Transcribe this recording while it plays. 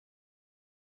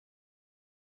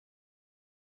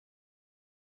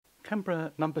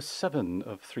Camera number 7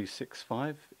 of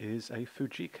 365 is a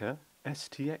Fujica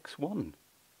STX1.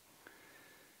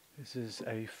 This is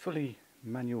a fully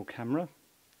manual camera,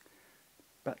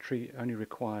 battery only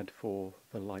required for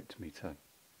the light meter.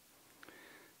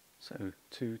 So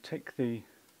to take the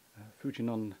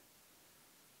Fujinon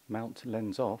mount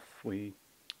lens off, we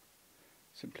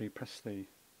simply press the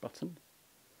button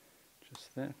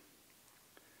just there,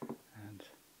 and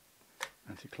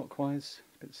anti-clockwise,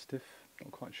 a bit stiff,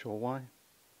 not quite sure why,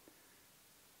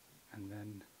 and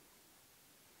then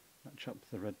match up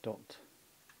the red dot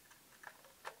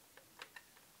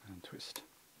and twist.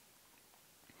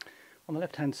 On the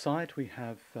left hand side we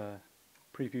have a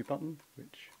preview button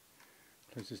which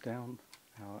closes down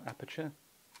our aperture,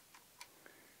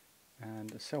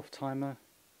 and a self timer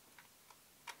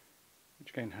which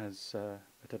again has a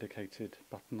dedicated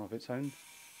button of its own.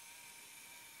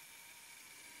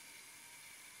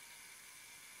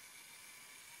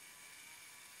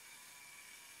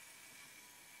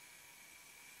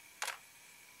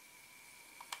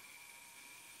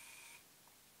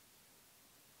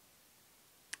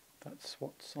 That's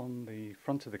what's on the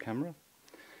front of the camera.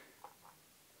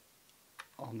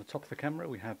 On the top of the camera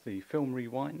we have the film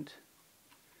rewind,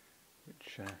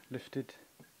 which lifted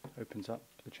opens up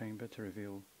the chamber to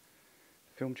reveal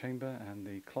the film chamber, and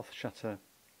the cloth shutter.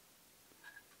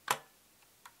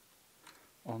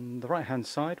 On the right hand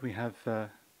side we have a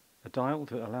dial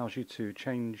that allows you to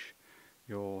change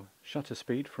your shutter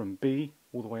speed from B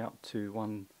all the way up to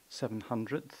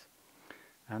 1/700th,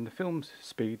 and the film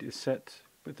speed is set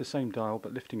with the same dial,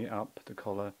 but lifting it up the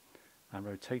collar and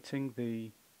rotating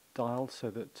the dial so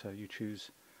that you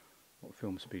choose what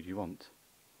film speed you want.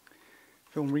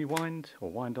 Film rewind,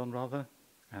 or wind on rather,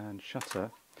 and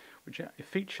shutter, which it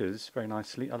features very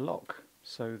nicely a lock,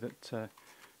 so that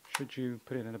should you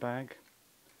put it in a bag,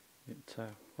 it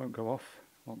won't go off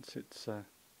once it's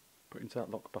put into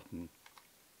that lock button.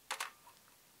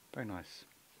 Very nice.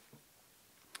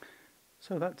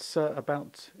 So that's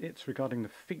about it regarding the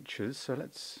features. So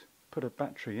let's put a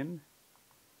battery in.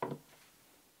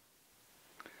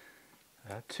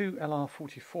 Two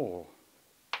LR44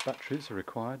 batteries are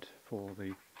required for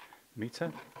the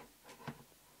meter.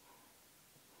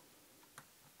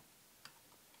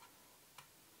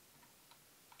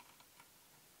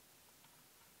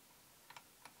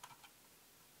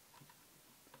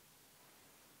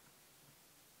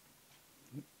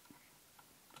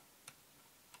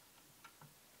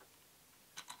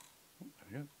 There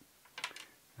we go.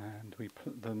 And we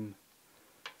put them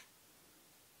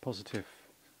positive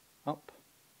up.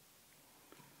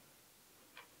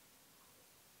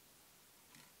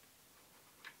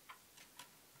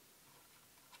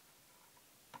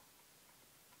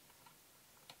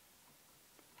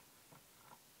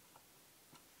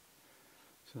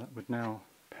 So that would now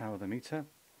power the meter,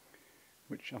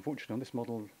 which unfortunately on this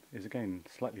model is again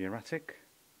slightly erratic.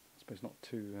 I suppose not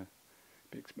to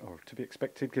be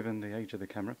expected given the age of the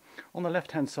camera. On the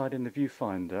left hand side in the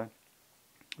viewfinder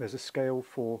there's a scale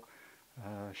for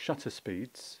shutter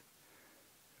speeds,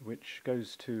 which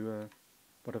goes to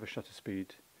whatever shutter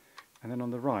speed, and then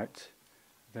on the right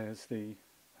there's the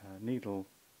needle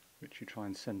which you try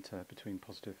and center between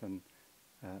positive and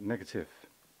negative.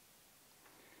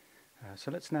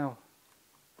 So let's now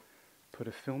put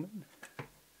a film in.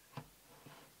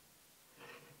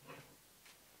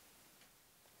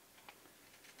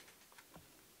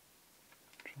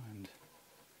 Try and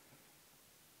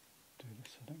do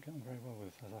this. I don't get on very well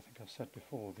with, as I think I've said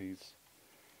before, these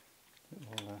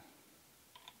little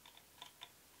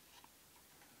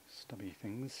stubby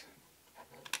things.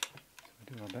 So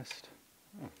we do our best.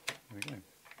 Oh, there we go.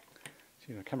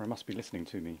 See, the camera must be listening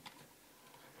to me.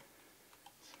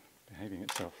 Behaving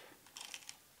itself.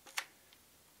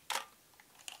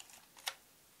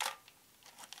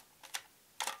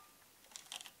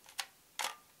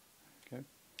 Okay,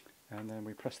 and then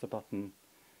we press the button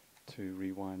to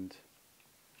rewind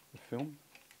the film.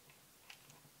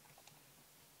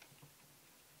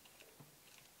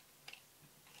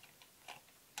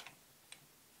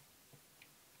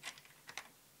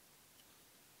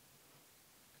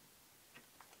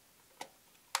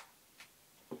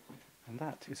 And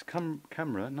that is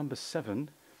camera number 7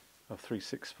 of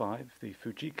 365, the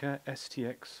Fujica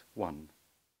STX1.